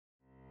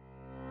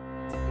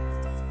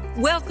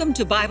Welcome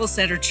to Bible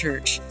Center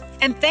Church,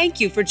 and thank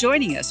you for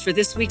joining us for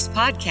this week's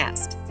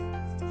podcast.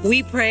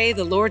 We pray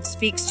the Lord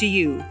speaks to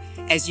you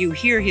as you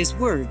hear His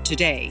word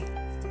today.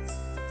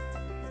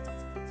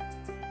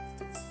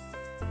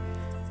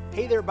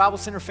 Hey there, Bible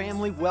Center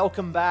family.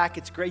 Welcome back.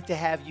 It's great to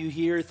have you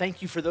here.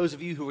 Thank you for those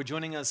of you who are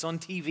joining us on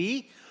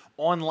TV,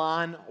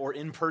 online, or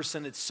in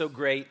person. It's so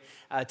great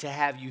to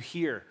have you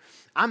here.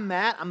 I'm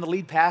Matt. I'm the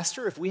lead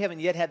pastor. If we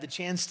haven't yet had the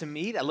chance to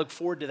meet, I look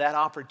forward to that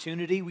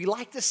opportunity. We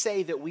like to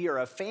say that we are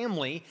a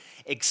family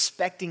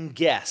expecting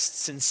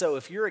guests. And so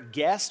if you're a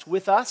guest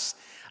with us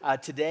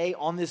today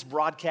on this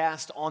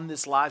broadcast, on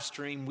this live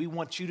stream, we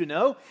want you to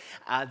know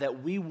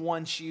that we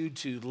want you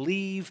to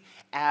leave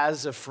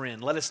as a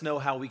friend. Let us know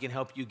how we can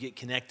help you get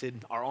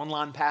connected. Our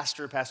online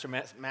pastor, Pastor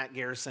Matt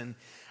Garrison,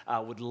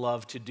 would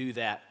love to do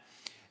that.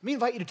 Let me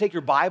invite you to take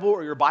your Bible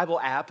or your Bible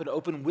app and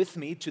open with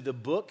me to the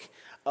book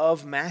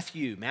of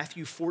Matthew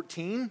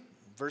 14,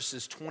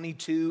 verses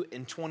 22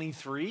 and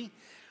 23.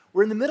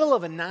 We're in the middle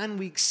of a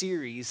 9-week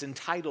series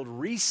entitled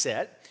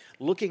Reset,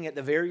 looking at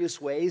the various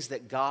ways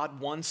that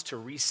God wants to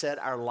reset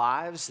our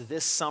lives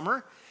this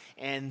summer.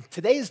 And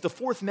today is the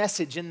fourth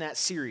message in that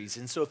series.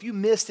 And so if you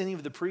missed any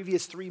of the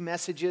previous 3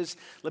 messages,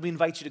 let me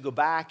invite you to go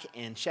back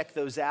and check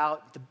those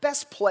out. The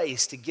best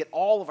place to get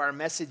all of our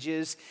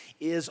messages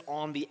is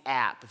on the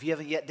app. If you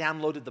haven't yet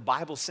downloaded the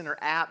Bible Center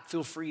app,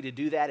 feel free to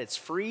do that. It's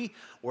free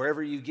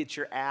wherever you get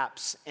your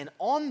apps. And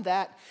on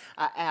that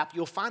app,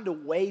 you'll find a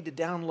way to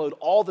download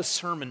all the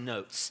sermon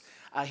notes.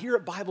 Here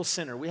at Bible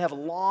Center, we have a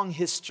long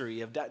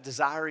history of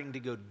desiring to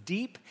go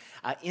deep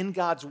in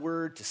God's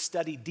Word, to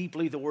study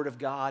deeply the Word of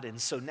God. And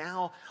so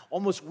now,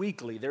 almost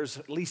weekly, there's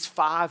at least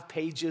 5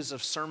 pages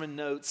of sermon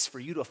notes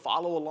for you to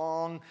follow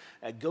along,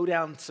 go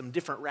down some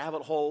different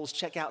rabbit holes,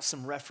 check out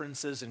some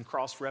references and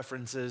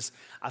cross-references.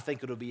 I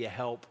think it'll be a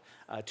help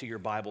to your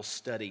Bible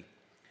study.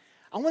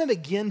 I want to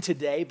begin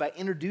today by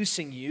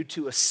introducing you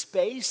to a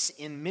space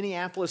in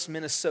Minneapolis,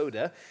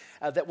 Minnesota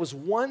that was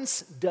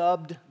once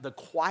dubbed the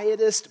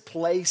quietest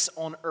place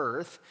on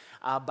earth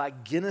by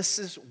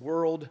Guinness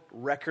World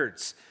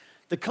Records.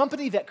 The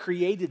company that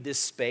created this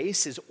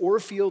space is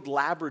Orfield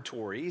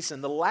Laboratories,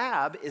 and the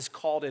lab is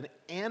called an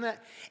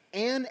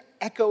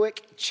anechoic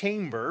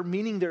chamber,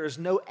 meaning there is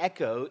no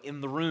echo in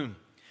the room.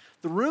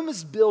 The room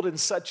is built in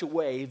such a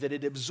way that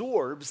it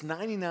absorbs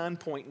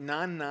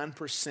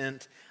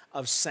 99.99%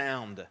 of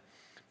sound.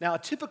 Now, a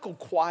typical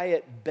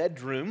quiet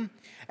bedroom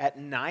at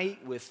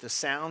night with the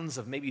sounds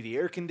of maybe the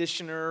air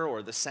conditioner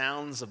or the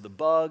sounds of the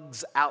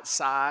bugs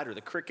outside or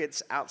the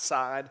crickets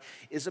outside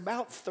is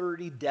about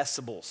 30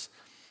 decibels.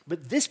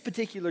 But this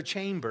particular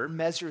chamber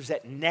measures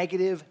at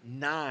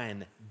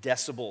 -9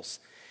 decibels.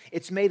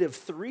 It's made of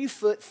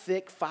 3-foot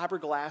thick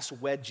fiberglass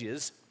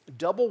wedges,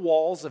 double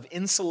walls of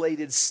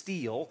insulated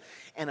steel,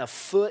 and a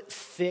foot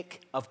thick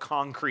of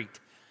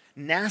concrete.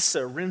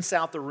 NASA rents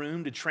out the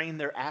room to train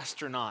their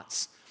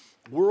astronauts.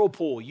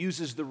 Whirlpool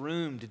uses the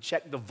room to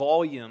check the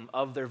volume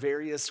of their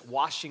various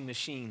washing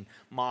machine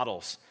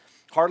models.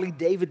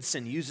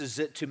 Harley-Davidson uses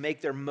it to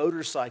make their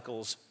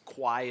motorcycles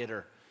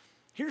quieter.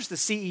 Here's the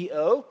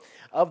CEO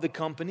of the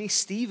company,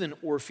 Stephen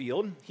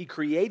Orfield. He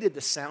created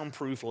the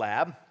soundproof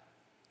lab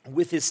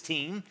with his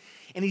team,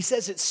 and he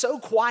says it's so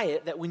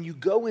quiet that when you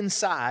go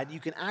inside, you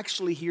can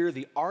actually hear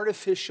the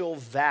artificial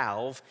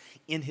valve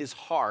in his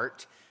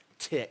heart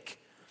tick.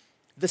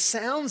 The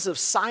sounds of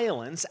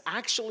silence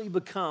actually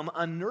become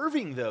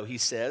unnerving, though, he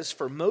says,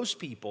 for most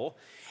people,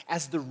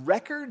 as the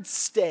record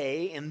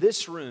stay in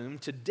this room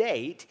to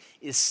date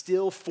is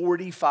still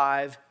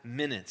 45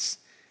 minutes.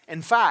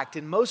 In fact,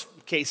 in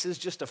most cases,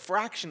 just a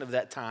fraction of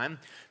that time,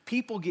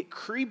 people get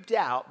creeped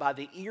out by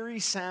the eerie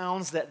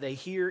sounds that they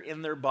hear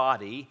in their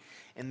body,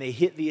 and they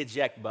hit the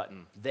eject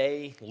button.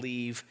 They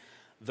leave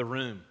the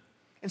room.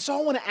 And so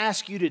I want to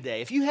ask you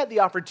today, if you had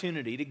the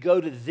opportunity to go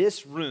to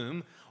this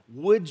room,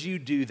 would you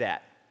do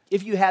that?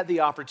 If you had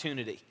the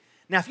opportunity.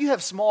 Now, if you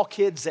have small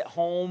kids at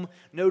home,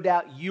 no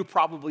doubt you're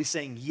probably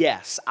saying,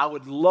 yes, I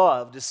would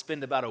love to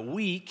spend about a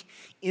week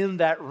in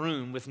that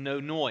room with no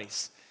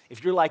noise.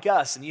 If you're like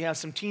us and you have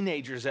some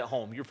teenagers at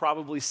home, you're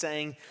probably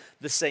saying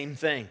the same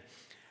thing.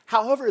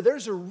 However,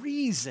 there's a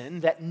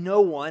reason that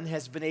no one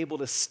has been able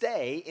to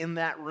stay in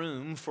that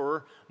room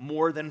for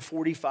more than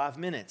 45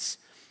 minutes.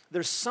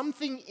 There's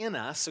something in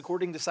us,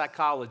 according to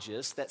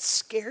psychologists, that's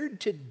scared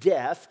to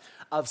death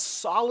of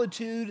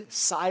solitude,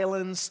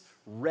 silence,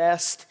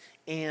 rest,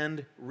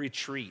 and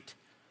retreat.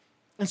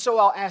 And so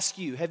I'll ask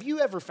you, have you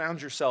ever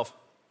found yourself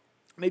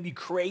maybe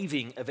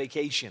craving a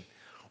vacation,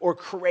 or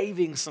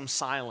craving some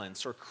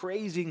silence, or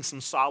craving some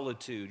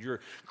solitude?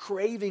 You're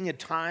craving a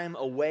time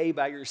away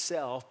by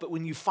yourself, but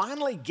when you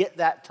finally get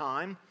that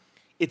time,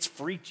 it's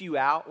freaked you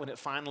out when it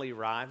finally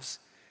arrives.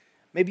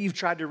 Maybe you've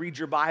tried to read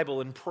your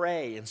Bible and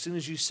pray, and as soon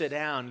as you sit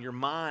down, your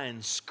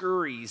mind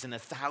scurries in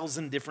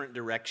 1,000 different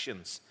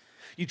directions.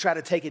 You try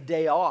to take a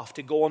day off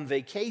to go on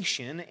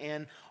vacation,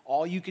 and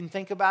all you can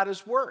think about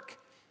is work.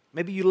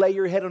 Maybe you lay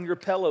your head on your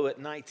pillow at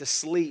night to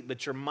sleep,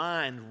 but your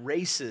mind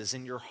races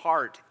and your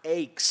heart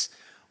aches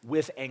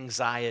with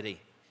anxiety.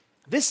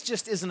 This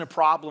just isn't a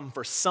problem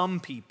for some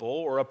people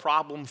or a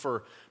problem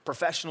for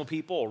professional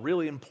people or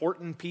really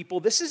important people.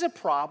 This is a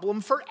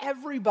problem for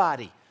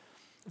everybody.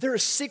 There are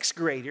sixth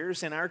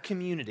graders in our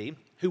community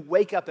who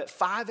wake up at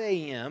 5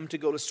 a.m. to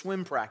go to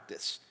swim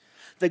practice.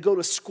 They go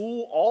to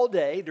school all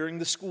day during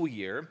the school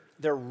year.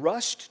 They're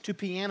rushed to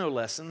piano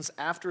lessons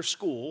after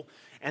school,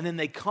 and then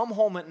they come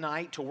home at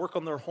night to work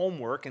on their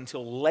homework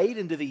until late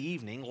into the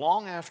evening,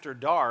 long after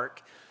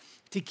dark,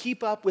 to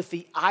keep up with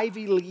the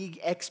Ivy League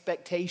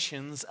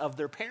expectations of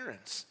their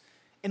parents.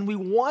 And we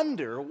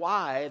wonder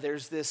why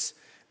there's this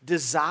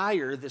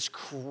desire, this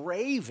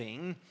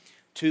craving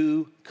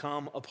to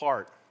come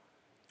apart.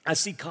 I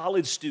see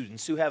college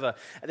students who have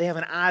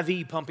an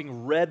IV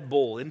pumping Red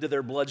Bull into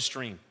their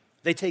bloodstream.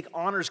 They take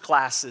honors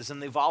classes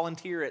and they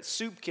volunteer at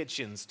soup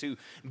kitchens to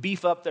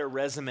beef up their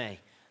resume.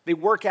 They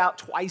work out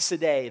twice a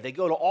day. They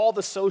go to all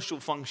the social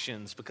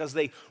functions because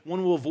they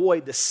want to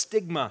avoid the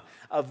stigma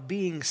of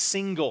being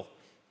single.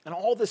 And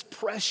all this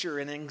pressure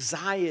and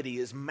anxiety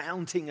is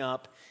mounting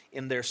up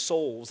in their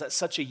souls at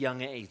such a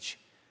young age.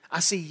 I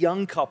see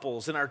young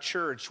couples in our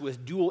church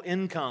with dual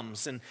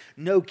incomes and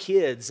no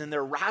kids, and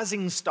they're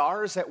rising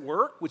stars at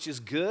work, which is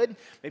good.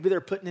 Maybe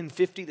they're putting in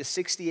 50 to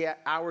 60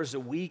 hours a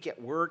week at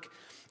work.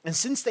 And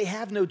since they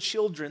have no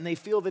children, they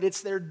feel that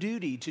it's their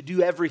duty to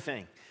do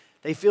everything.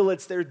 They feel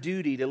it's their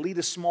duty to lead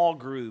a small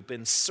group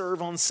and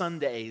serve on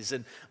Sundays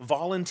and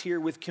volunteer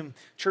with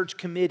church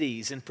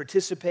committees and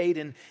participate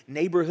in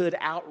neighborhood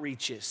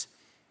outreaches.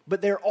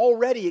 But they're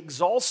already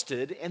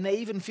exhausted, and they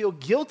even feel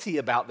guilty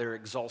about their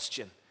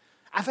exhaustion.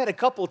 I've had a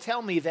couple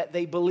tell me that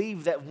they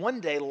believe that one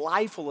day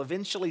life will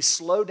eventually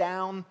slow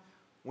down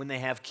when they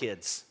have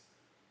kids.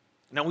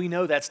 Now, we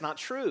know that's not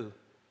true,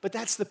 but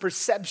that's the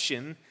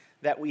perception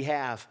that we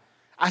have.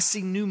 I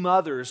see new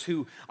mothers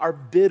who are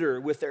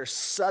bitter with their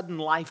sudden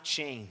life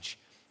change.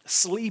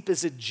 Sleep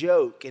is a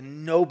joke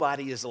and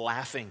nobody is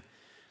laughing.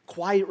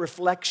 Quiet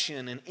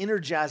reflection and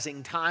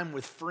energizing time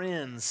with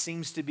friends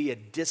seems to be a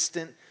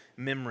distant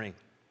memory.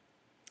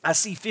 I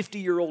see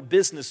 50-year-old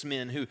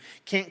businessmen who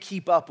can't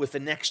keep up with the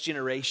next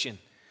generation.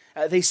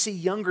 They see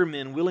younger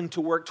men willing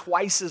to work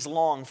twice as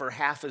long for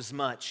half as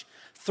much,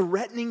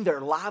 threatening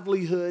their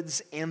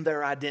livelihoods and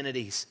their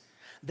identities.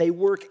 They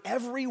work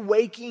every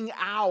waking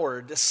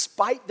hour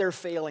despite their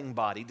failing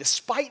body,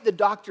 despite the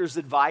doctor's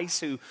advice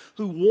who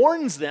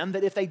warns them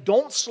that if they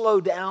don't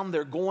slow down,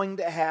 they're going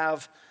to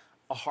have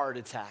a heart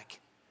attack.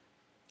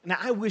 Now,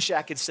 I wish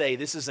I could say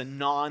this is a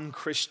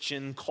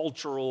non-Christian,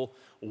 cultural,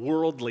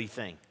 worldly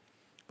thing.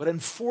 But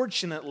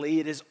unfortunately,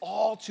 it is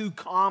all too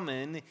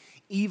common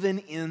even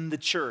in the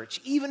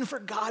church, even for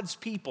God's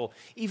people,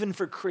 even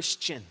for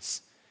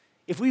Christians.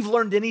 If we've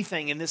learned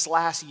anything in this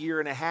last year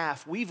and a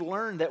half, we've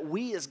learned that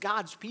we as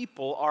God's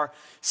people are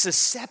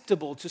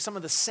susceptible to some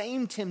of the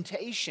same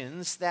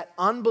temptations that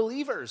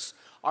unbelievers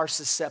are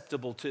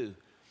susceptible to.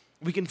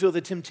 We can feel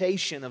the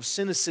temptation of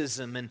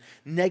cynicism and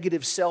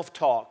negative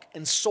self-talk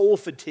and soul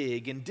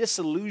fatigue and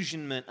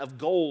disillusionment of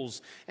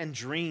goals and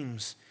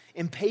dreams,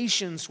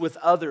 impatience with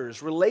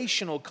others,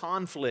 relational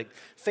conflict,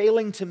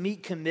 failing to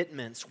meet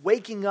commitments,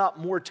 waking up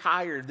more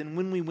tired than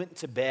when we went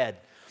to bed,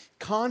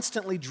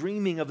 constantly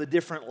dreaming of a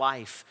different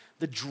life,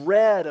 the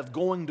dread of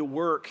going to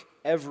work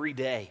every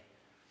day.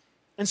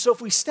 And so if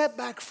we step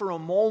back for a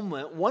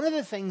moment, one of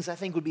the things I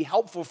think would be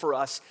helpful for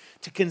us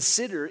to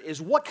consider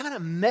is what kind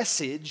of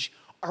message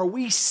are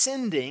we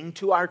sending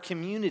to our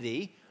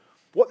community?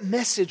 What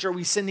message are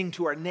we sending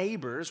to our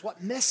neighbors?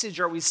 What message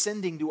are we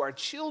sending to our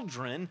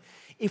children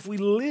if we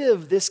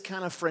live this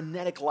kind of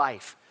frenetic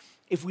life?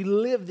 If we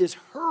live this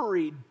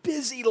hurried,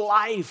 busy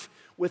life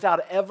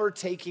without ever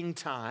taking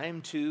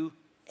time to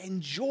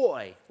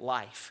enjoy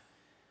life?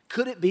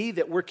 Could it be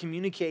that we're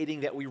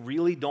communicating that we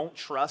really don't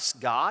trust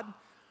God?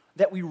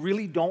 That we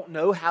really don't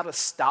know how to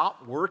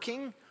stop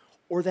working?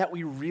 Or that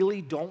we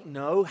really don't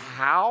know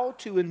how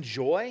to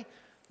enjoy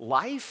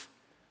life?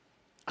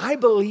 I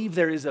believe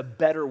there is a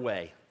better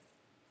way.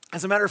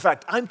 As a matter of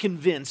fact, I'm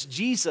convinced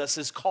Jesus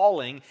is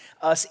calling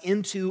us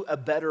into a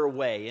better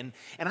way. And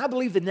I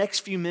believe the next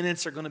few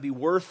minutes are going to be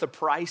worth the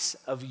price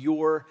of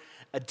your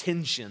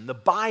attention. The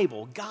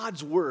Bible,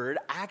 God's Word,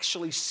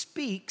 actually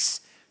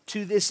speaks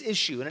to this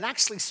issue. And it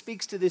actually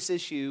speaks to this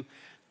issue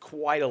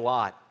quite a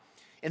lot.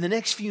 In the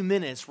next few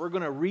minutes, we're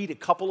going to read a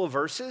couple of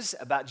verses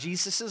about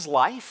Jesus'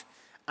 life.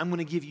 I'm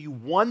going to give you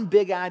one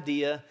big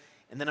idea,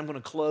 and then I'm going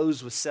to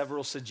close with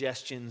several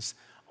suggestions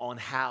on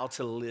how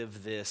to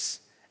live this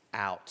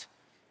out.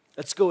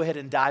 Let's go ahead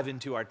and dive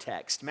into our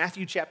text.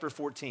 Matthew chapter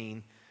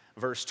 14,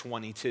 verse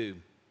 22.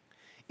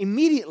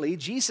 Immediately,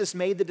 Jesus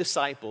made the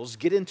disciples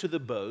get into the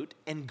boat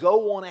and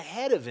go on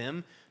ahead of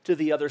him to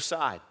the other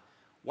side,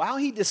 while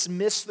he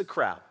dismissed the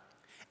crowd.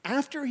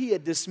 After he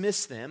had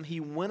dismissed them, he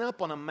went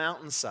up on a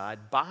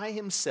mountainside by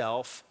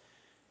himself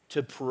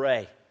to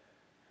pray.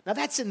 Now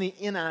that's in the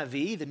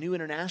NIV, the New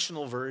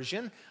International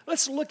Version.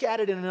 Let's look at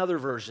it in another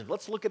version.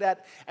 Let's look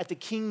at the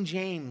King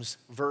James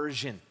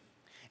Version.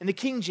 In the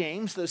King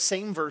James, those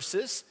same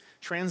verses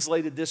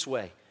translated this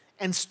way.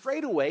 And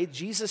straightway,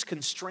 Jesus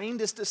constrained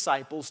his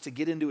disciples to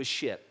get into a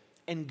ship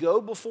and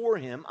go before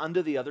him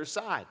unto the other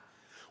side,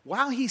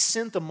 while he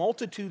sent the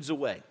multitudes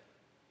away.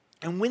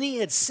 And when he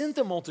had sent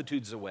the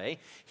multitudes away,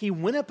 he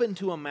went up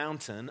into a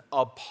mountain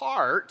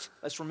apart,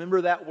 let's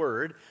remember that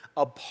word,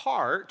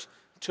 apart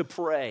to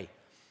pray.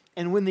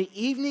 And when the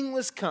evening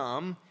was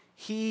come,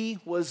 he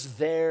was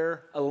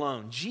there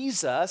alone.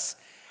 Jesus,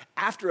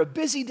 after a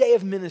busy day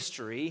of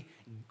ministry,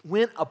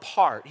 went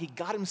apart. He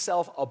got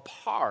himself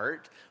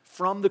apart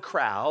from the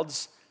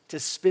crowds to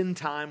spend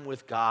time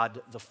with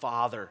God the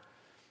Father.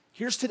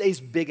 Here's today's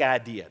big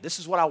idea. This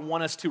is what I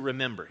want us to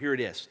remember. Here it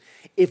is.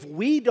 If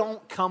we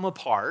don't come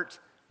apart,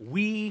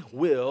 we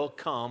will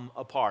come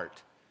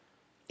apart.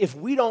 If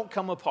we don't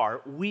come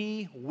apart,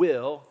 we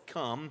will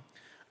come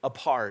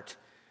apart.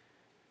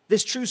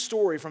 This true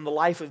story from the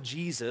life of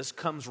Jesus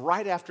comes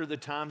right after the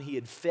time he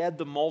had fed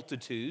the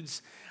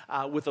multitudes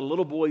with a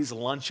little boy's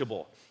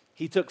Lunchable.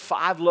 He took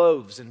 5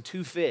 loaves and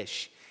 2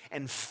 fish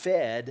and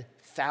fed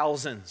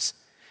thousands.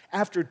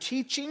 After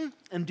teaching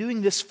and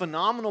doing this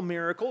phenomenal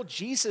miracle,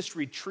 Jesus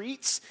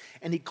retreats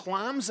and he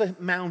climbs a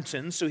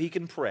mountain so he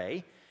can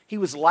pray. He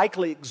was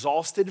likely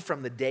exhausted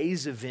from the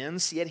day's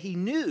events, yet he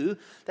knew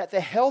that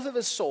the health of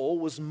his soul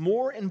was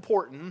more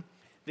important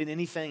than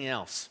anything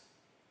else.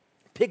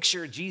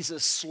 Picture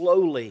Jesus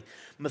slowly,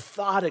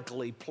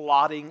 methodically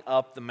plodding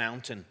up the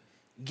mountain,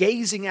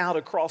 gazing out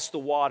across the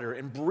water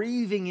and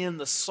breathing in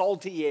the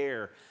salty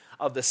air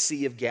of the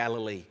Sea of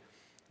Galilee.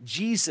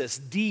 Jesus,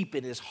 deep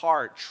in his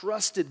heart,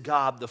 trusted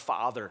God the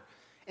Father.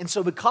 And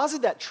so because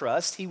of that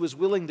trust, he was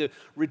willing to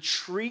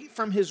retreat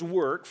from his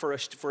work for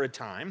a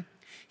time.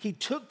 He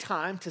took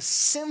time to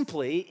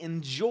simply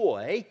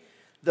enjoy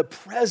the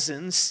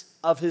presence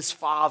of his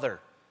Father.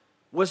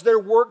 Was there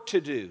work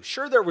to do?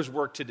 Sure, there was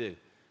work to do.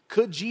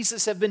 Could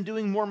Jesus have been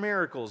doing more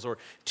miracles or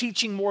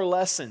teaching more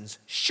lessons?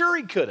 Sure,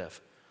 he could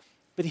have.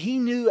 But he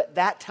knew at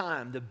that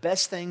time the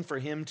best thing for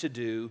him to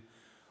do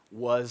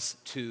was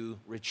to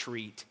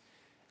retreat.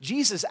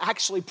 Jesus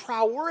actually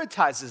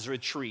prioritizes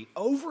retreat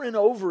over and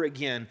over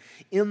again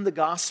in the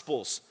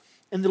Gospels.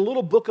 In the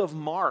little book of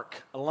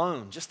Mark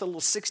alone, just the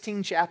little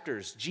 16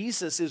 chapters,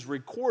 Jesus is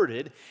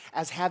recorded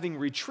as having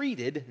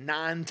retreated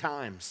 9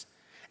 times.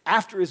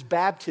 After his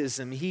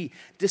baptism, he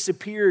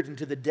disappeared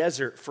into the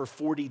desert for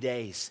 40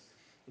 days.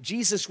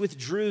 Jesus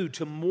withdrew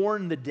to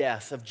mourn the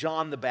death of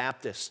John the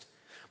Baptist.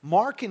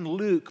 Mark and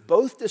Luke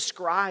both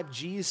describe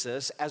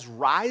Jesus as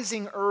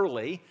rising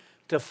early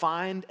to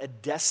find a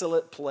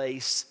desolate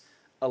place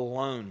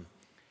alone.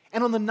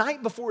 And on the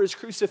night before his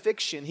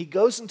crucifixion, he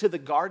goes into the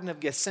Garden of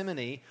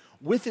Gethsemane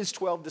with his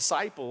 12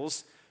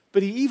 disciples,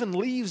 but he even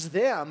leaves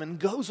them and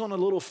goes on a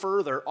little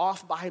further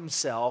off by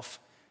himself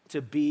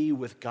to be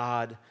with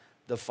God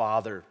the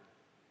Father.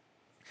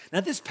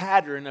 Now, this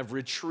pattern of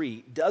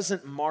retreat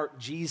doesn't mark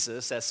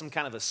Jesus as some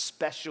kind of a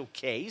special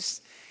case,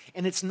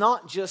 and it's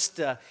not just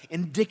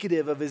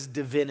indicative of his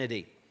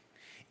divinity.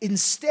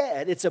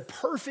 Instead, it's a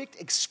perfect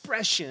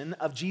expression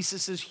of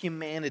Jesus'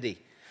 humanity.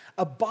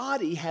 A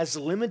body has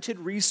limited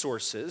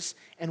resources,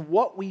 and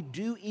what we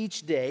do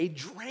each day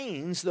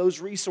drains those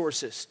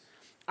resources.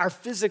 Our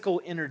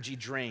physical energy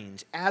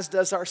drains, as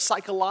does our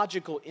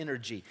psychological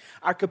energy,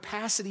 our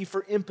capacity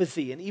for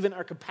empathy, and even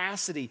our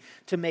capacity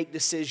to make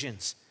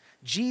decisions.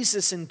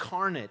 Jesus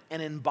incarnate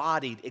and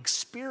embodied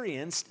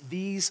experienced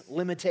these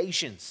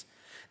limitations.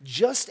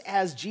 Just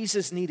as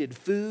Jesus needed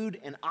food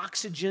and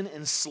oxygen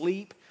and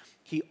sleep,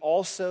 he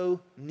also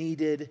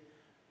needed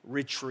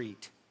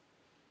retreat.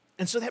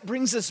 And so that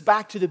brings us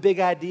back to the big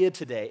idea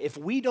today. If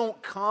we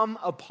don't come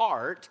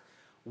apart,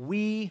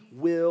 we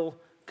will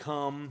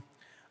come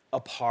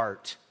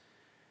apart.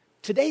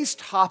 Today's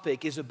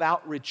topic is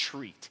about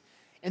retreat.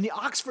 And the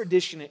Oxford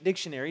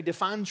Dictionary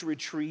defines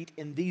retreat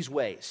in these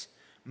ways: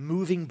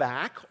 moving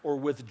back or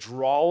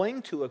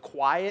withdrawing to a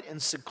quiet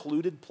and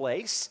secluded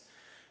place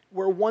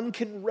where one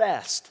can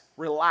rest,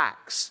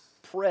 relax,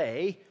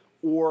 pray,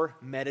 or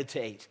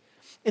meditate.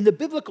 In the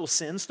biblical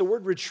sense, the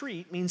word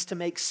retreat means to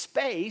make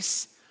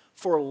space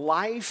for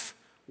life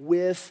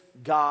with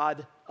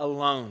God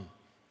alone.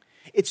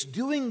 It's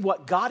doing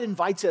what God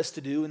invites us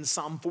to do in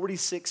Psalm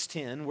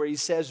 46:10, where he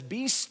says,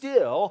 "Be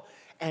still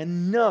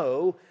and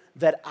know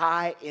that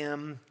I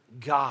am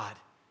God."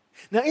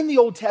 Now, in the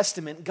Old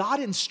Testament, God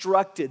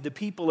instructed the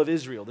people of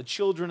Israel, the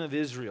children of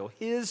Israel,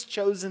 his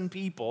chosen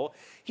people.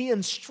 He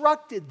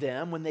instructed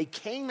them when they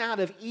came out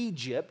of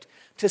Egypt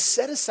to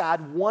set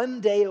aside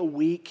one day a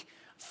week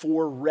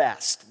for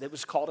rest. That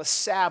was called a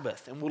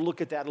Sabbath, and we'll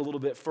look at that a little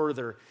bit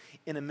further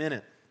in a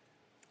minute.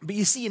 But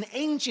you see, in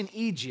ancient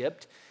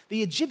Egypt,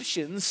 the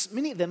Egyptians,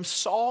 many of them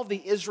saw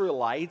the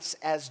Israelites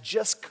as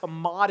just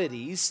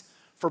commodities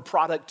for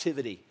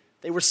productivity.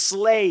 They were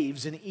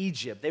slaves in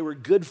Egypt. They were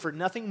good for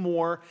nothing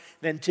more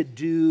than to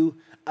do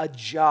a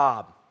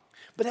job.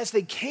 But as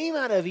they came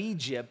out of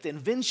Egypt and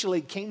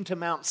eventually came to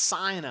Mount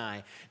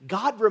Sinai,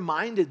 God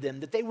reminded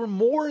them that they were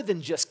more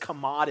than just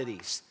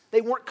commodities.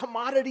 They weren't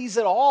commodities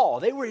at all.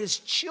 They were his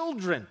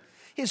children,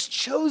 his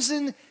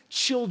chosen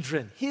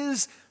children,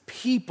 his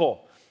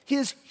people.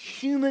 His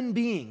human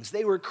beings.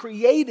 They were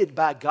created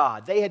by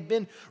God. They had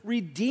been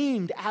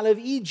redeemed out of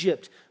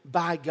Egypt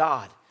by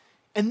God.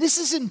 And this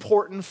is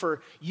important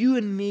for you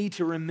and me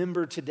to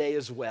remember today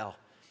as well.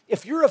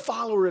 If you're a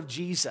follower of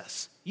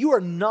Jesus, you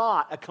are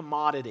not a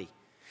commodity.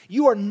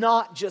 You are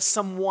not just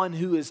someone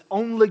who is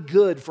only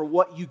good for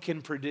what you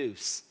can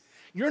produce.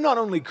 You're not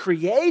only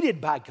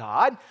created by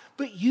God,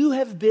 but you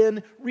have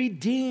been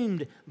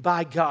redeemed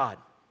by God.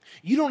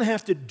 You don't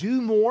have to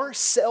do more,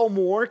 sell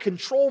more,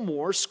 control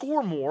more,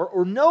 score more,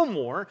 or know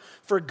more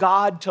for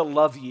God to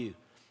love you.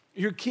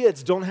 Your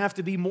kids don't have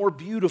to be more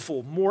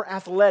beautiful, more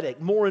athletic,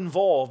 more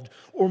involved,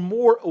 or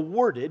more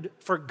awarded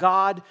for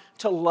God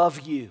to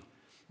love you.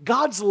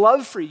 God's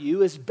love for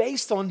you is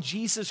based on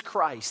Jesus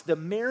Christ, the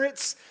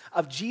merits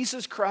of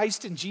Jesus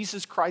Christ and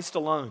Jesus Christ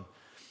alone.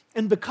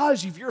 And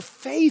because of your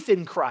faith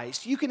in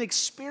Christ, you can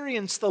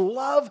experience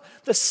the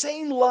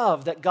same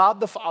love that God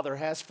the Father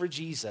has for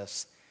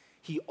Jesus,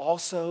 He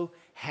also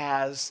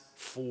has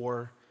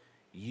for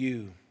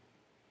you.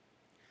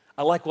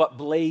 I like what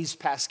Blaise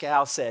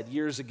Pascal said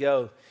years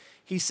ago.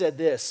 He said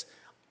this: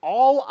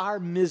 all our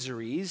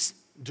miseries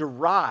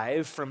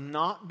derive from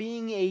not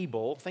being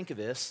able, think of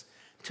this,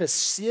 to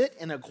sit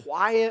in a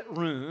quiet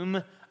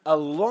room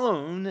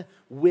alone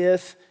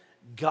with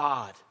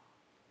God.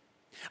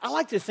 I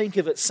like to think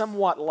of it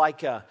somewhat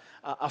like a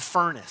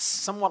furnace,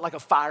 somewhat like a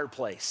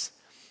fireplace.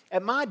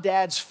 At my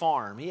dad's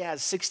farm, he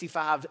has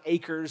 65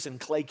 acres in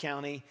Clay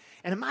County,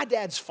 and at my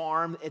dad's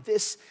farm,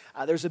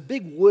 there's a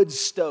big wood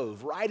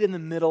stove right in the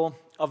middle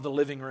of the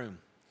living room.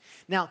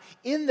 Now,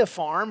 in the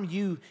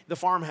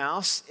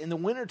farmhouse, in the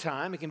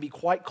wintertime, it can be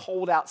quite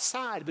cold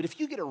outside, but if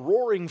you get a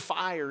roaring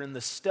fire in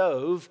the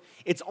stove,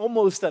 it's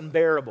almost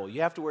unbearable.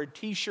 You have to wear a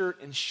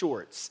t-shirt and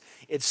shorts.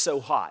 It's so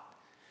hot.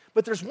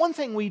 But there's one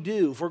thing we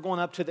do if we're going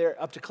up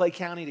to Clay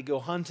County to go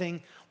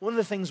hunting. One of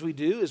the things we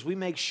do is we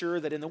make sure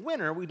that in the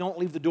winter we don't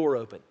leave the door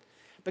open.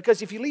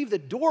 Because if you leave the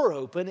door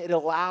open, it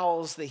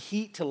allows the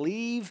heat to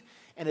leave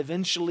and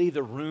eventually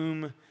the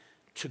room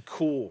to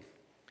cool.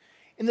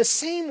 In the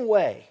same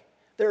way,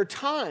 there are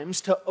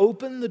times to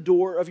open the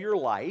door of your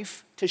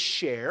life, to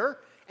share,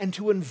 and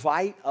to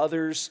invite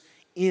others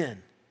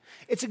in.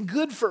 It's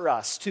good for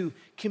us to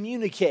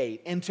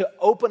communicate and to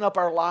open up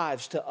our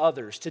lives to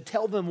others, to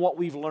tell them what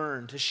we've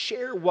learned, to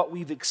share what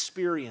we've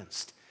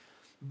experienced.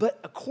 But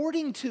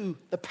according to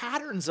the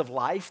patterns of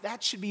life,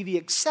 that should be the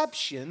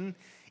exception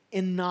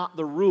and not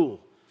the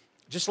rule.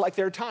 Just like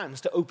there are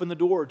times to open the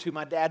door to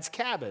my dad's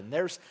cabin.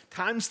 There's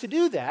times to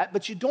do that,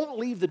 but you don't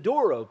leave the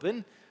door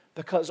open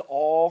because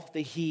all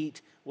the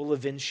heat will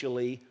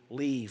eventually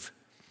leave.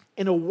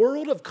 In a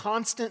world of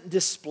constant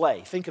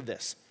display, think of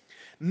this.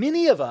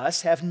 Many of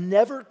us have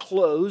never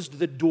closed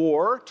the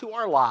door to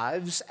our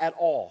lives at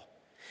all.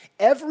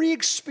 Every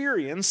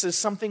experience is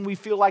something we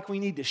feel like we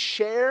need to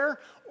share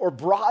or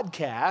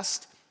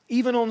broadcast,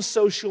 even on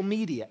social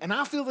media. And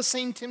I feel the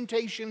same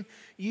temptation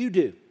you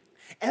do.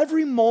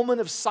 Every moment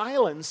of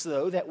silence,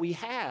 though, that we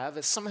have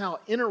is somehow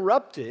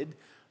interrupted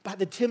by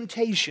the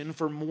temptation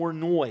for more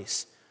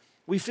noise.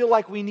 We feel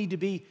like we need to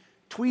be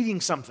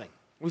tweeting something.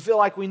 We feel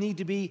like we need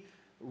to be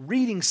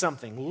reading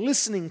something,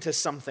 listening to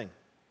something.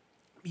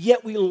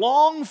 Yet we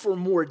long for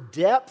more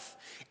depth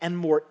and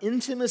more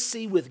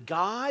intimacy with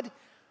God,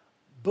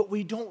 but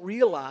we don't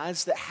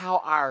realize that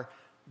how our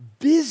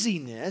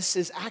busyness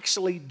is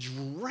actually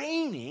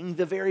draining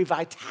the very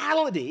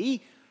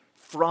vitality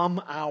from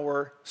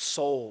our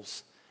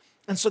souls.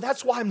 And so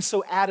that's why I'm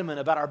so adamant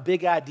about our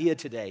big idea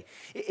today.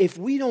 If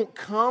we don't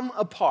come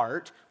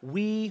apart,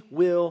 we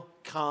will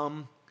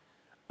come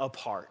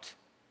apart.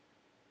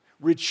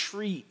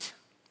 Retreat,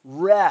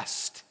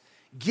 rest,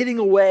 getting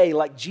away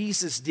like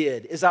Jesus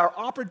did is our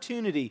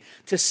opportunity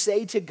to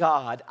say to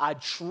God, I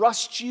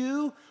trust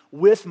you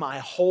with my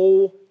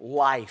whole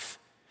life.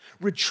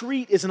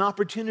 Retreat is an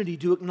opportunity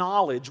to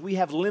acknowledge we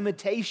have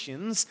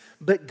limitations,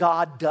 but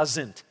God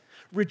doesn't.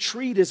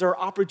 Retreat is our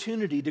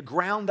opportunity to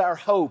ground our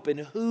hope in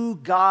who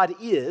God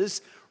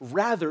is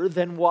rather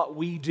than what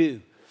we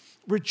do.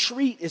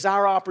 Retreat is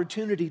our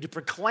opportunity to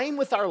proclaim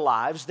with our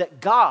lives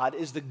that God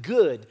is the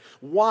good,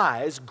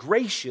 wise,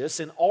 gracious,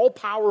 and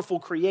all-powerful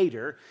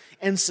creator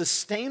and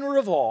sustainer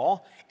of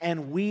all,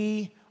 and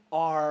we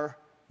are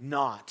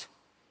not.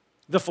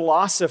 The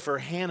philosopher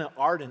Hannah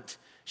Arendt,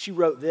 she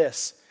wrote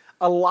this: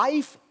 a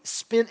life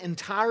spent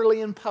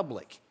entirely in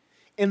public,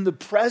 in the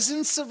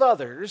presence of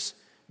others,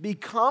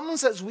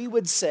 becomes, as we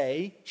would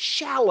say,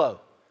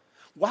 shallow.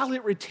 While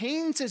it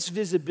retains its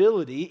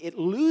visibility, it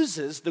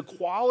loses the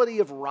quality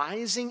of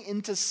rising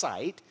into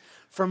sight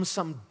from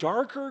some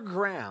darker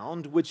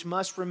ground which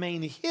must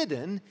remain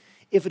hidden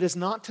if it is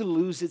not to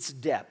lose its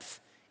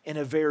depth in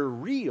a very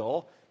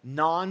real,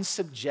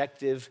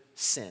 non-subjective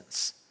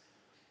sense.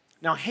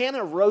 Now,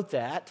 Hannah wrote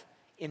that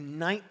in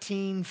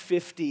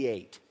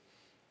 1958,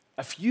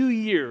 a few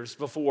years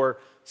before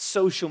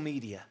social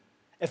media,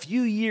 a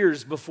few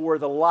years before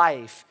the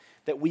life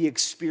that we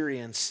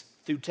experience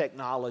through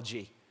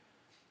technology.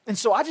 And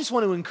so I just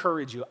want to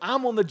encourage you.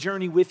 I'm on the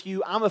journey with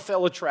you. I'm a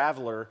fellow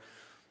traveler.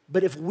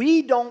 But if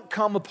we don't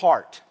come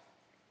apart,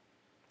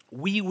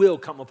 we will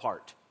come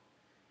apart.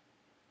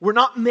 We're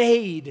not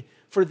made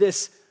for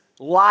this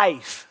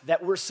life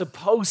that we're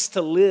supposed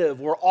to live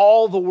where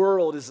all the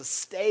world is a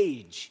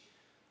stage.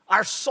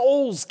 Our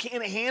souls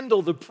can't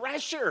handle the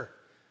pressure.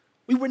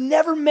 We were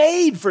never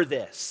made for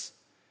this.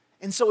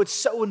 And so it's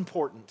so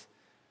important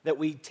that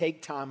we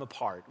take time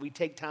apart. We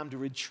take time to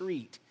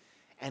retreat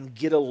and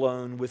get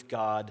alone with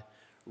God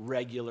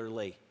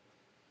regularly.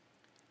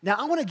 Now,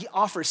 I want to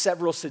offer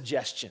several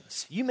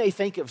suggestions. You may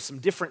think of some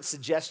different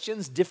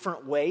suggestions,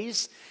 different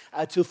ways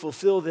to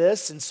fulfill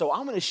this. And so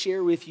I'm going to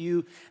share with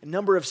you a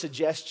number of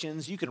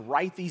suggestions. You can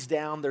write these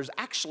down. There's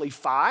actually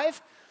 5.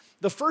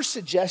 The first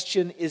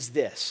suggestion is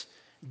this: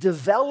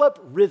 develop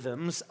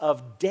rhythms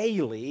of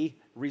daily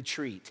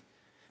retreat.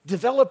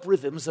 Develop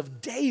rhythms of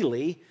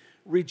daily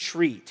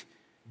retreat.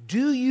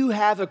 Do you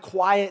have a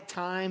quiet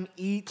time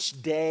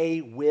each day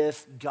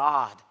with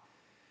God?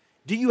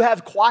 Do you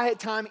have quiet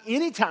time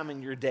anytime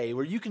in your day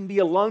where you can be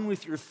alone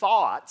with your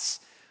thoughts,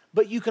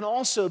 but you can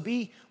also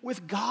be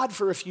with God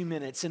for a few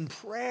minutes in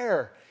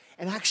prayer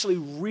and actually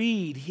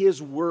read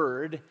His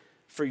Word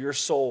for your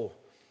soul?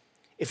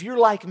 If you're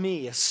like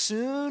me, as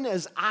soon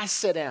as I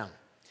sit down,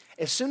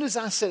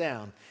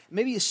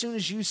 maybe as soon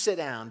as you sit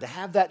down to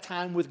have that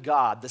time with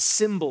God, the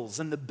cymbals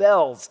and the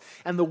bells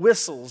and the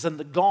whistles and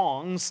the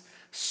gongs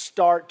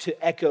start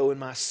to echo in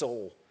my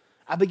soul.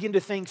 I begin to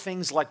think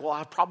things like, well,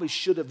 I probably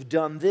should have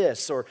done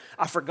this, or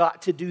I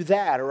forgot to do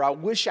that, or I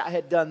wish I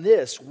had done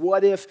this.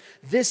 What if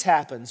this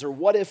happens, or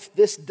what if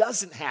this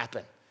doesn't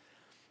happen?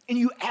 And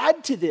you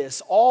add to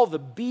this all the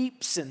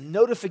beeps and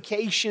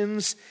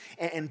notifications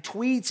and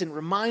tweets and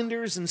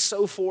reminders and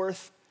so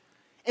forth.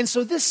 And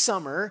so this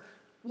summer,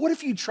 what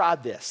if you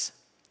tried this?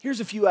 Here's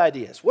a few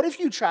ideas. What if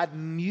you tried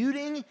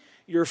muting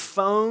your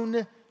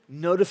phone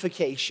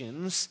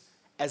notifications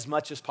as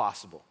much as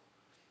possible?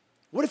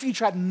 What if you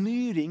tried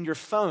muting your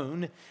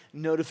phone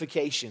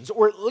notifications,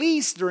 or at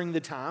least during the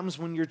times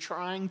when you're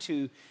trying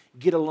to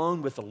get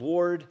alone with the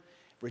Lord,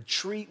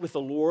 retreat with the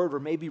Lord, or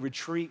maybe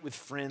retreat with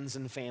friends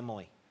and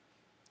family?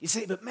 You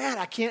say, but man,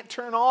 I can't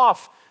turn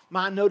off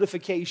my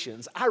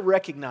notifications. I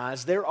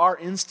recognize there are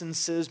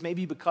instances,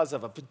 maybe because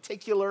of a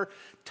particular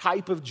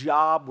type of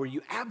job, where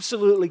you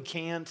absolutely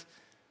can't.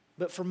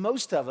 But for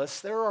most of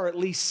us, there are at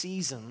least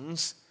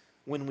seasons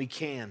when we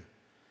can.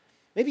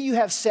 Maybe you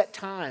have set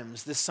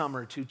times this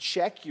summer to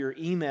check your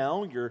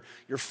email,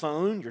 your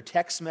phone, your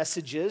text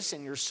messages,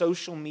 and your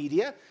social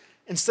media.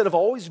 Instead of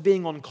always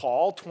being on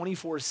call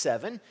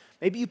 24/7,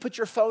 maybe you put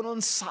your phone on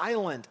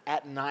silent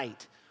at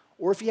night.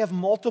 Or if you have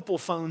multiple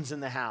phones in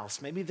the house,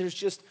 maybe there's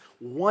just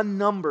one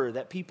number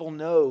that people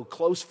know,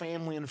 close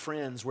family and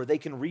friends, where they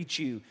can reach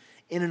you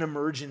in an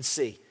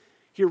emergency.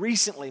 Here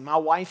recently, my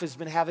wife has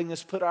been having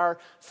us put our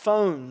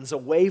phones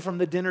away from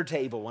the dinner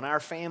table when our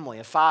family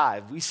of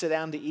 5, we sit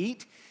down to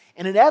eat.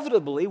 And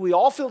inevitably, we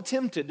all feel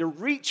tempted to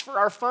reach for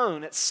our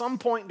phone at some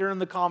point during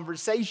the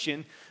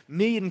conversation,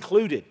 me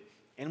included.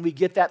 And we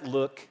get that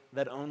look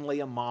that only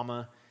a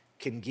mama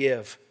can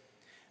give.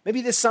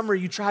 Maybe this summer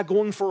you try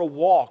going for a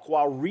walk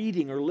while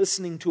reading or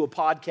listening to a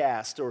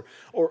podcast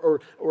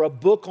or a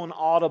book on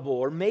Audible.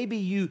 Or maybe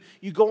you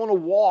go on a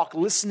walk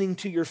listening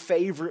to your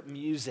favorite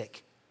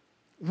music.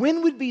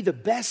 When would be the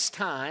best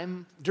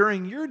time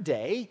during your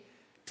day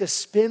to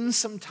spend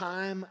some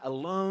time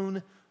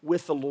alone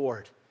with the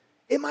Lord?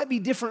 It might be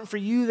different for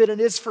you than it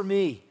is for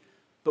me,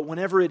 but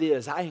whenever it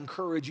is, I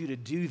encourage you to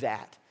do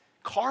that.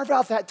 Carve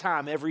out that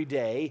time every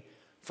day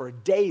for a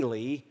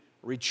daily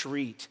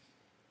retreat.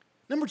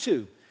 Number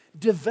 2,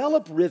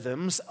 develop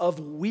rhythms of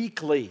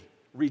weekly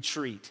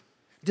retreat.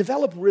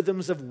 Develop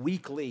rhythms of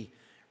weekly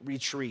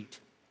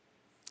retreat.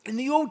 In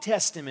the Old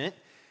Testament,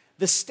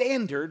 the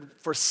standard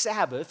for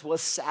Sabbath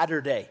was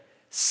Saturday.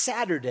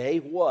 Saturday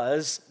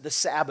was the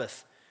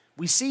Sabbath.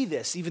 We see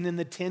this even in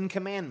the 10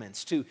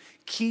 Commandments, to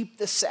keep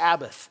the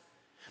Sabbath.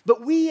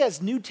 But we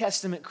as New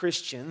Testament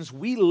Christians,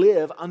 we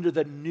live under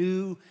the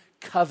new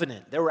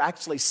covenant. There were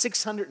actually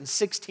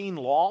 613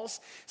 laws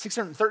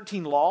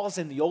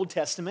in the Old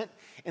Testament.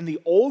 In the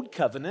Old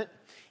Covenant,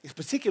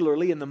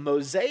 particularly in the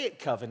Mosaic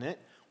Covenant,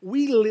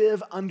 we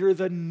live under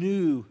the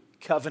new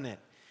covenant.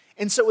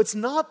 And so it's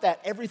not that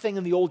everything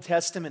in the Old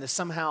Testament is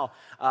somehow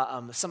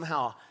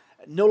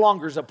no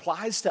longer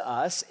applies to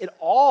us. It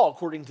all,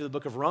 according to the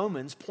book of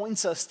Romans,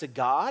 points us to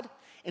God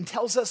and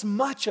tells us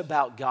much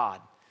about God.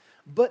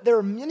 But there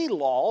are many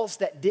laws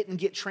that didn't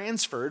get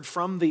transferred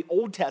from the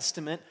Old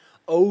Testament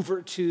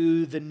over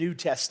to the New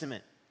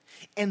Testament.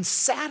 And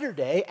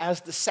Saturday,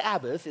 as the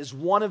Sabbath, is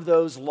one of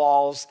those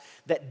laws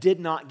that did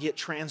not get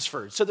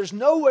transferred. So there's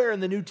nowhere in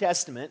the New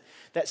Testament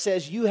that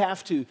says you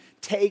have to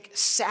take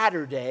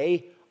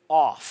Saturday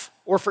off.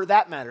 Or for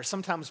that matter,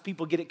 sometimes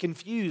people get it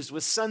confused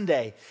with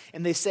Sunday,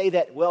 and they say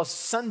that, well,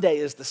 Sunday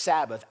is the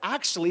Sabbath.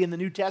 Actually, in the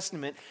New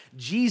Testament,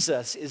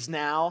 Jesus is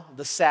now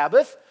the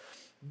Sabbath,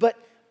 but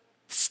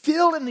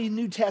still in the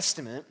New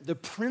Testament, the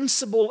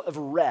principle of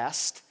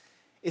rest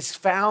is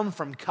found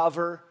from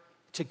cover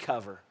to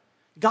cover.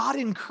 God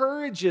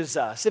encourages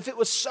us. If it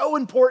was so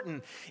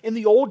important in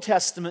the Old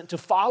Testament to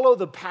follow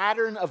the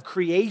pattern of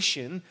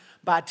creation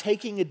by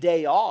taking a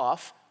day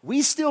off,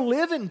 we still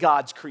live in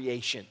God's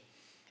creation.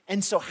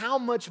 And so how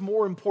much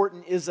more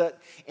important is it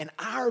in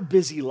our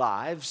busy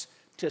lives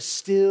to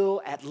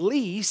still at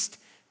least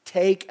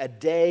take a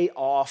day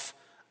off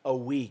a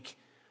week?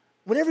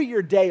 Whenever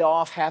your day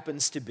off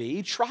happens to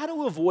be, try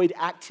to avoid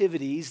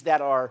activities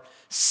that are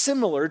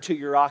similar to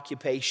your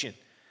occupation.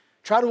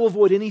 Try to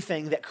avoid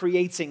anything that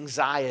creates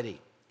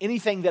anxiety,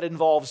 anything that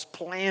involves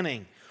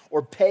planning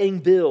or paying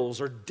bills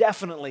or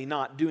definitely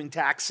not doing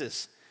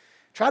taxes.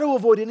 Try to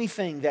avoid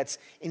anything that's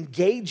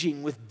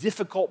engaging with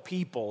difficult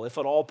people, if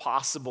at all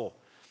possible.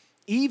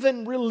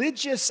 Even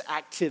religious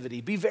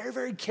activity. Be very,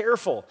 very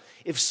careful.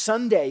 If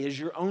Sunday is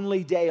your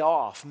only day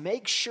off,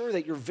 make sure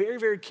that you're very,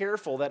 very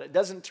careful that it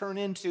doesn't turn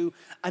into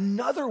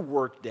another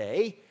work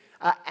day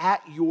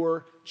at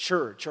your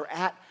church or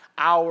at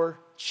our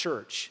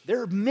church.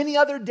 There are many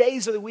other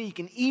days of the week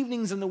and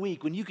evenings in the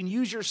week when you can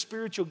use your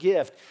spiritual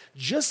gift.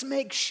 Just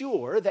make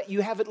sure that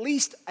you have at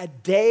least a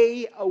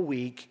day a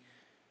week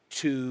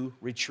to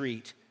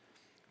retreat.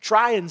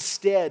 Try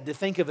instead to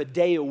think of a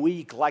day a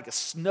week like a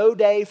snow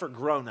day for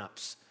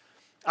grown-ups.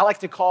 I like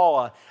to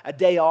call a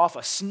day off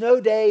a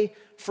snow day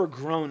for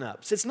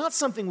grown-ups. It's not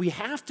something we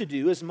have to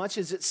do as much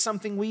as it's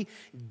something we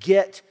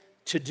get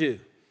to do.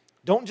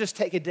 Don't just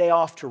take a day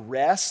off to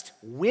rest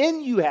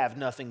when you have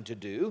nothing to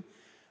do,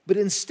 but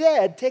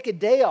instead take a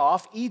day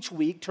off each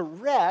week to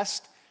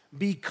rest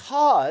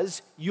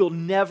because you'll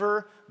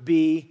never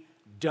be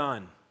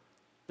done.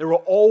 There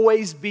will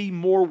always be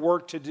more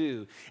work to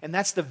do. And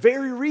that's the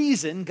very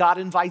reason God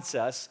invites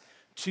us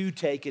to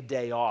take a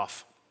day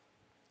off.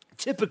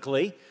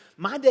 Typically,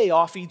 my day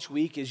off each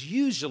week is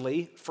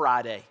usually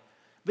Friday.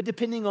 But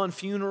depending on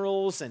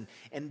funerals and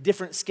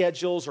different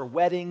schedules or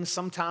weddings,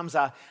 sometimes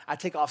I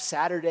take off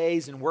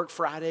Saturdays and work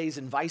Fridays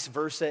and vice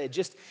versa. It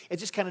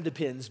just kind of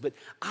depends. But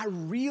I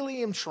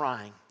really am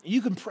trying.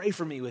 You can pray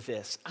for me with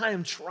this. I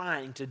am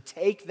trying to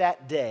take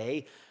that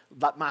day,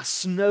 like my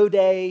snow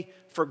day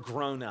for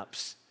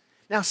grown-ups.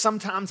 Now,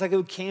 sometimes I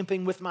go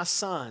camping with my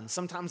son.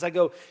 Sometimes I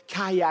go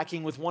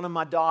kayaking with one of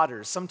my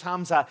daughters.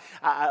 Sometimes I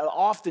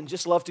often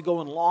just love to go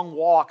on long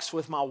walks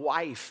with my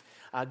wife,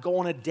 go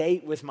on a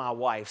date with my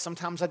wife.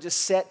 Sometimes I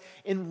just sit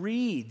and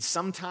read.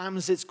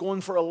 Sometimes it's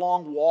going for a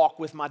long walk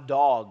with my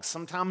dogs.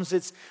 Sometimes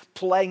it's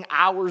playing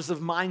hours of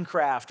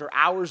Minecraft or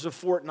hours of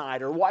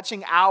Fortnite or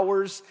watching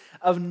hours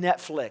of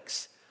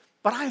Netflix.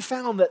 But I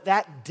found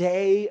that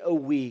day a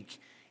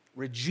week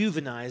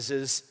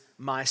rejuvenizes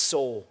my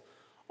soul.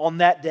 On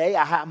that day,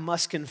 I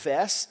must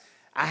confess,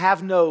 I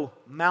have no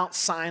Mount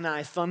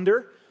Sinai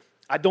thunder.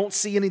 I don't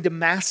see any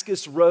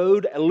Damascus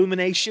Road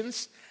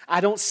illuminations.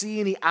 I don't see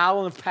any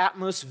Isle of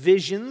Patmos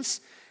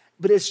visions.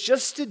 But it's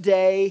just a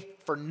day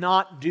for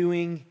not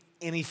doing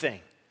anything.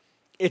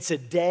 It's a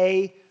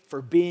day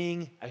for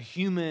being a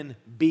human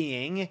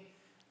being,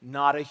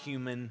 not a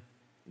human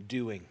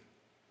doing.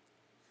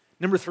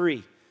 Number 3,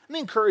 let me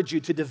encourage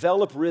you to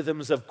develop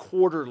rhythms of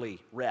quarterly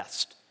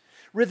rest.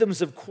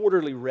 Rhythms of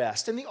quarterly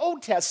rest. In the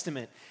Old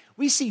Testament,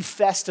 we see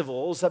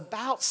festivals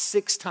about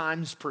 6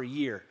 times per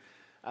year.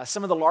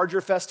 Some of the larger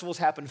festivals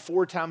happen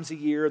 4 times a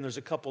year, and there's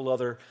a couple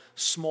other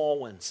small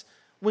ones.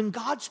 When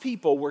God's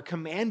people were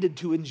commanded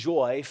to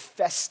enjoy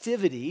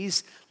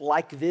festivities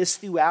like this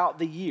throughout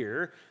the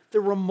year,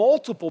 there were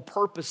multiple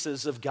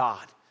purposes of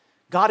God.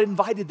 God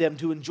invited them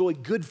to enjoy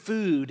good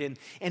food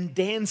and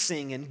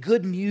dancing and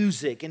good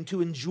music and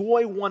to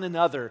enjoy one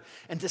another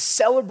and to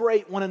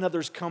celebrate one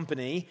another's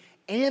company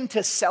and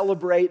to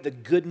celebrate the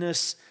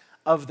goodness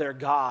of their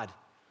God.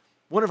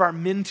 One of our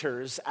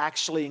mentors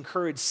actually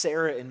encouraged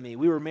Sarah and me.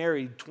 We were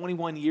married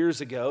 21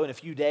 years ago, and a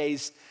few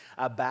days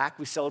back,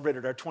 we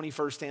celebrated our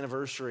 21st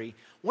anniversary.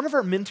 One of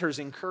our mentors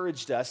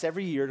encouraged us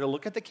every year to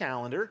look at the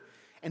calendar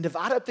and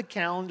divide up the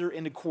calendar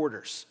into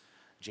quarters.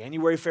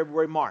 January,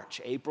 February,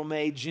 March, April,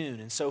 May, June,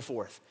 and so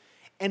forth.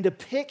 And to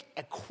pick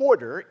a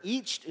quarter,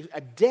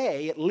 a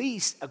day, at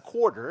least a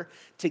quarter,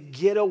 to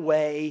get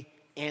away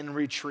and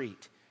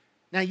retreat.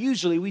 Now,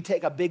 usually we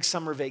take a big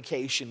summer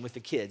vacation with the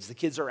kids. The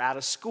kids are out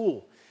of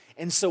school.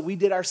 And so we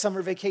did our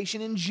summer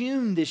vacation in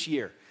June this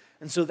year.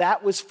 And so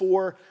that was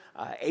for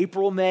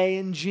April, May,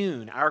 and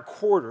June. Our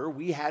quarter,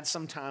 we had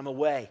some time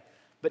away.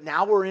 But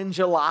now we're in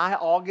July,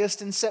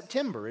 August, and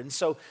September. And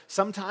so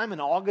sometime in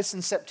August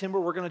and September,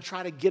 we're going to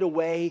try to get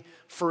away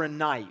for a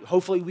night.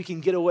 Hopefully we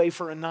can get away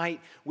for a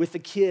night with the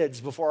kids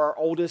before our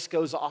oldest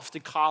goes off to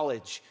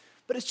college.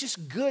 But it's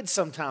just good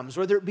sometimes,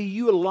 whether it be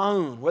you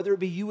alone, whether it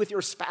be you with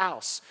your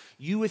spouse,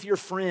 you with your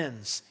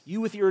friends,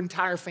 you with your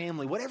entire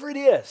family, whatever it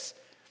is,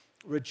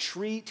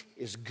 retreat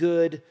is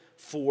good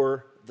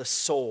for the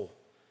soul.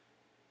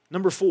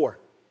 Number 4,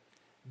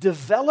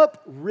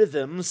 develop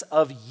rhythms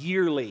of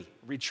yearly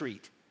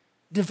retreat.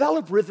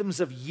 Develop rhythms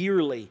of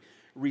yearly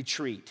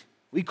retreat.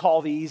 We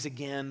call these,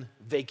 again,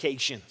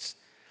 vacations.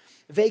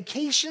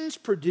 Vacations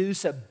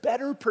produce a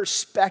better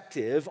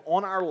perspective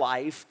on our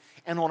life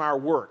and on our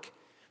work.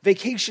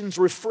 Vacations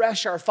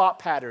refresh our thought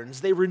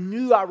patterns. They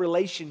renew our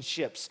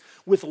relationships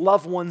with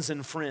loved ones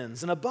and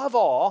friends. And above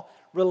all,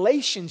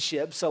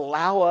 relationships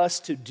allow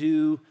us to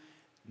do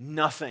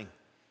nothing.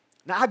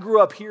 Now, I grew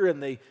up hearing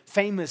the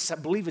famous, I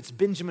believe it's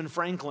Benjamin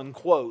Franklin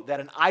quote, that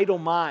an idle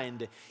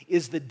mind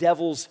is the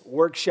devil's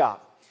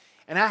workshop.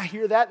 And I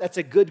hear that, that's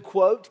a good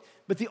quote.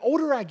 But the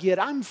older I get,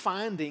 I'm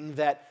finding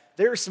that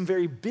there are some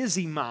very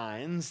busy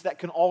minds that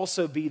can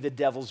also be the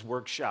devil's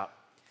workshop.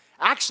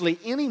 Actually,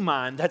 any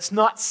mind that's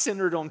not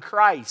centered on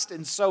Christ.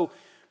 And so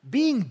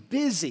being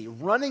busy,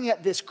 running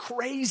at this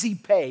crazy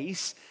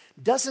pace,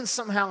 doesn't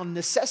somehow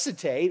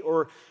necessitate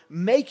or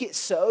make it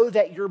so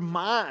that your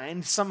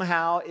mind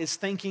somehow is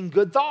thinking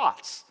good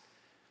thoughts.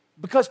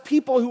 Because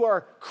people who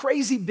are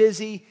crazy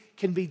busy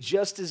can be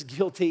just as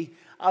guilty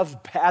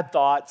of bad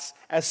thoughts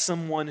as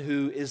someone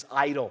who is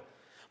idle.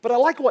 But I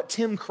like what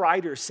Tim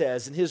Kreider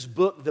says in his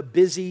book, The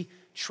Busy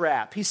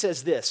Trap. He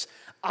says this: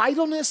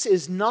 idleness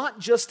is not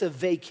just a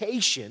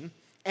vacation,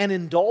 an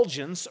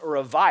indulgence, or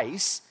a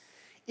vice.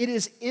 It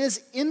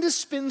is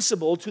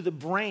indispensable to the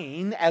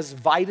brain as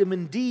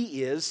vitamin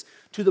D is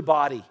to the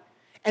body.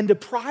 And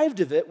deprived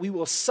of it, we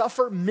will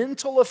suffer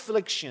mental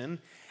affliction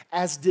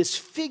as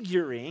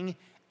disfiguring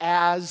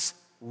as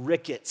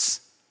rickets.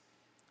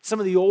 Some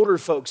of the older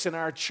folks in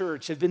our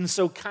church have been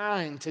so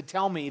kind to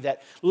tell me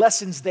that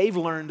lessons they've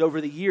learned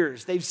over the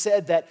years. They've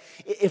said that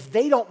if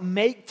they don't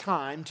make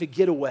time to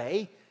get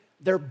away,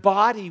 their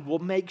body will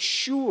make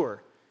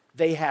sure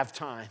they have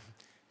time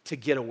to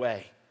get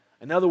away.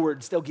 In other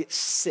words, they'll get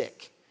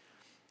sick.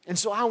 And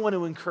so I want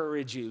to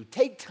encourage you,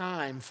 take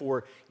time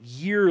for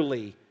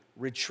yearly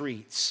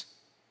retreats.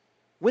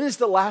 When is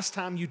the last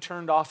time you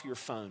turned off your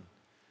phone?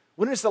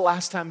 When is the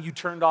last time you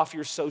turned off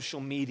your social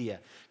media?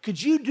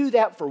 Could you do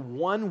that for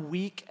 1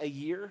 week a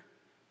year?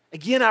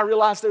 Again, I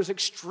realize there's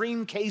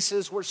extreme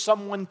cases where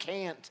someone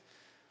can't.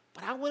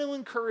 But I want to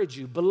encourage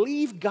you,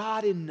 believe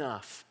God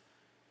enough.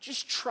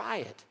 Just try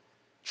it.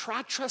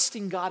 Try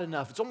trusting God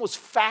enough. It's almost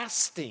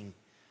fasting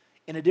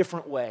in a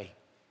different way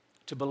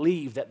to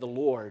believe that the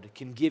Lord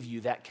can give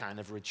you that kind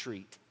of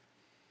retreat.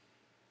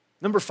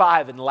 Number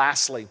 5, and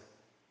lastly,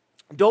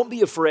 don't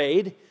be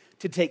afraid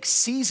to take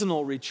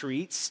seasonal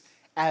retreats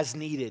as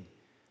needed.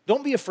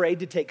 Don't be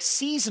afraid to take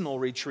seasonal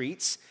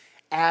retreats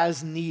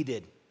as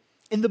needed.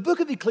 In the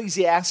book of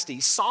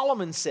Ecclesiastes,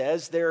 Solomon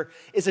says there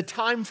is a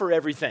time for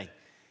everything.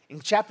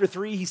 In chapter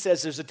 3, he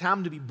says there's a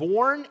time to be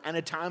born and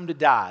a time to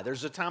die.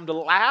 There's a time to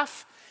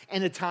laugh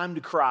and a time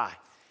to cry.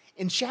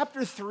 In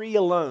chapter 3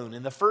 alone,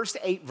 in the first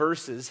 8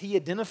 verses, he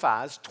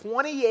identifies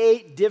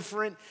 28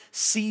 different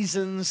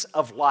seasons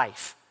of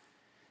life.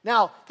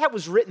 Now, that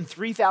was written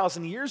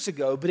 3,000 years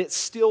ago, but it's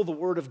still the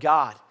Word of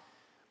God.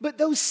 But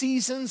those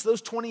seasons,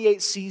 those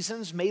 28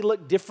 seasons, may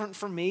look different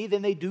for me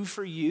than they do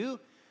for you.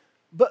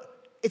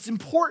 But it's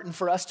important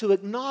for us to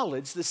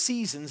acknowledge the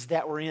seasons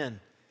that we're in.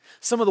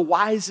 Some of the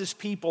wisest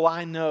people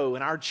I know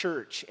in our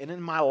church and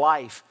in my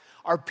life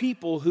are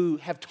people who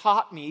have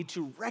taught me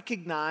to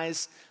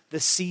recognize the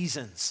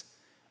seasons.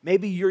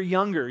 Maybe you're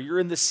younger, you're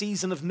in the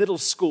season of middle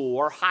school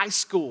or high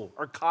school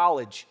or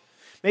college.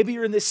 Maybe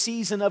you're in the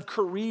season of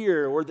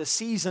career or the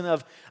season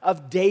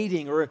of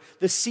dating or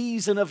the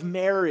season of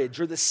marriage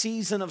or the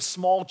season of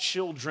small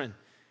children.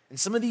 And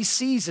some of these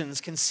seasons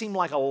can seem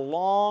like a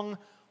long,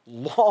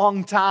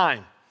 long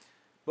time.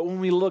 But when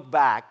we look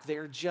back,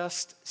 they're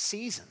just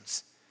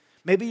seasons.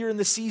 Maybe you're in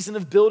the season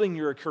of building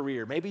your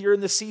career. Maybe you're in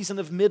the season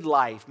of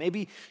midlife.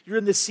 Maybe you're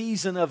in the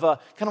season of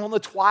kind of on the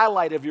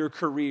twilight of your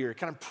career,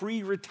 kind of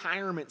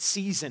pre-retirement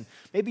season.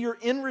 Maybe you're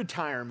in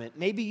retirement.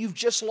 Maybe you've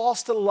just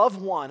lost a loved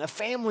one, a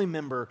family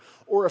member,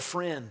 or a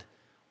friend.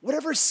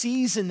 Whatever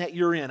season that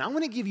you're in, I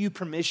want to give you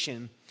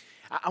permission.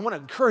 I want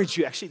to encourage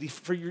you actually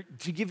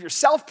to give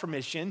yourself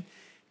permission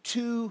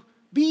to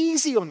be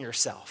easy on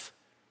yourself.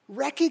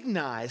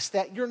 Recognize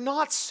that you're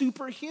not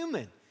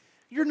superhuman.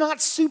 You're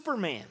not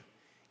Superman.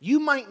 You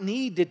might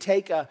need to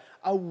take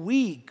a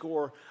week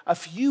or a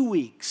few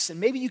weeks, and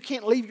maybe you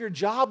can't leave your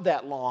job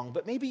that long,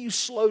 but maybe you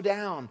slow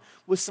down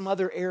with some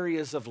other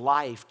areas of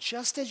life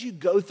just as you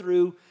go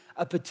through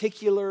a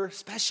particular,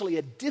 especially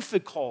a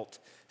difficult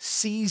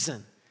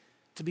season,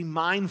 to be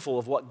mindful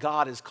of what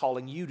God is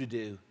calling you to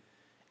do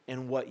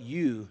and what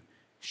you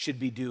should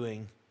be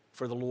doing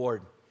for the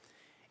Lord.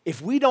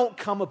 If we don't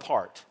come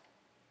apart,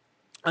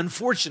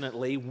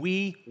 unfortunately,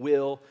 we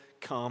will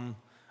come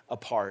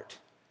apart.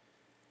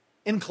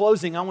 In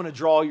closing, I want to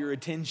draw your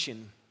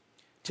attention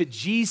to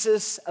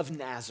Jesus of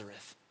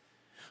Nazareth,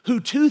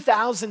 who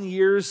 2,000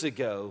 years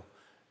ago,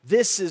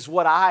 this is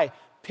what I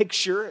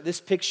picture.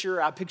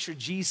 I picture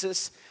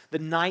Jesus the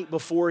night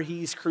before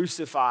he's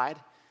crucified.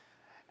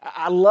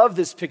 I love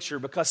this picture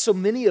because so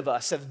many of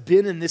us have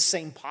been in this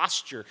same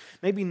posture.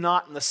 Maybe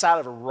not on the side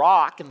of a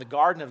rock in the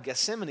Garden of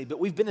Gethsemane, but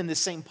we've been in this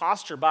same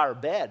posture by our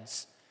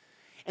beds.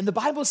 And the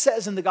Bible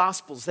says in the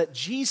Gospels that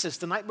Jesus,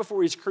 the night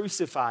before he's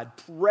crucified,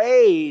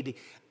 prayed,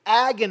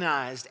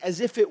 agonized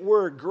as if it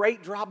were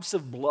great drops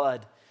of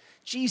blood.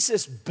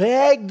 Jesus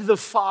begged the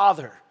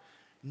Father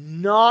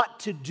not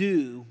to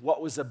do what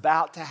was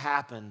about to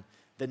happen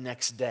the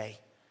next day.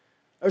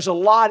 There's a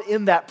lot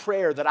in that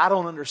prayer that I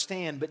don't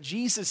understand, but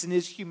Jesus in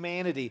his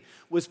humanity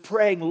was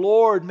praying,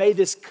 Lord, may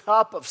this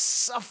cup of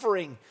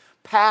suffering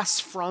pass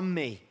from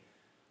me.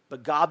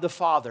 but God the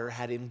Father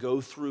had him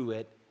go through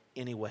it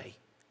anyway.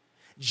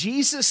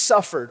 Jesus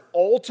suffered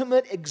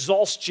ultimate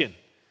exhaustion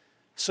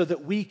so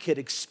that we could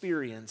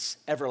experience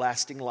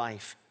everlasting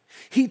life.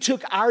 He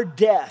took our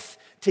death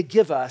to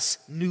give us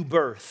new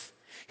birth.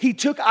 He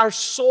took our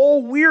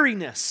soul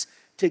weariness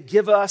to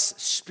give us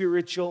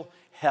spiritual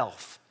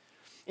health.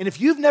 And if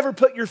you've never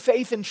put your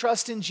faith and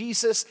trust in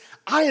Jesus,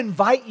 I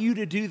invite you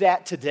to do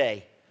that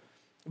today.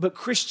 But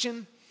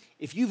Christian,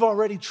 if you've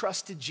already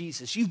trusted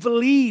Jesus, you've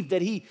believed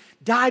that He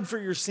died for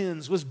your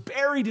sins, was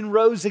buried and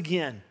rose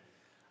again,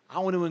 I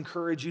want to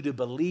encourage you to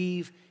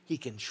believe He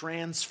can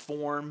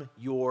transform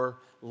your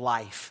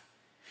life.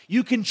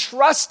 You can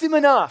trust Him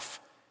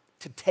enough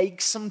to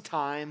take some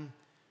time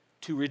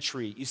to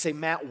retreat. You say,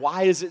 Matt,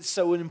 why is it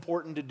so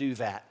important to do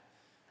that?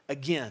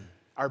 Again,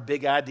 our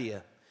big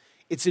idea.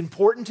 It's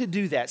important to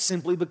do that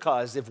simply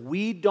because if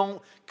we don't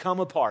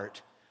come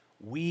apart,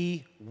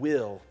 we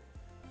will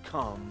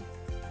come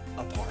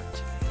apart.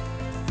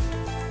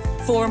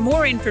 For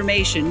more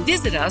information,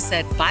 visit us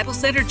at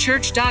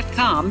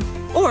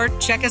BibleCenterChurch.com or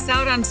check us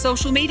out on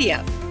social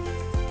media.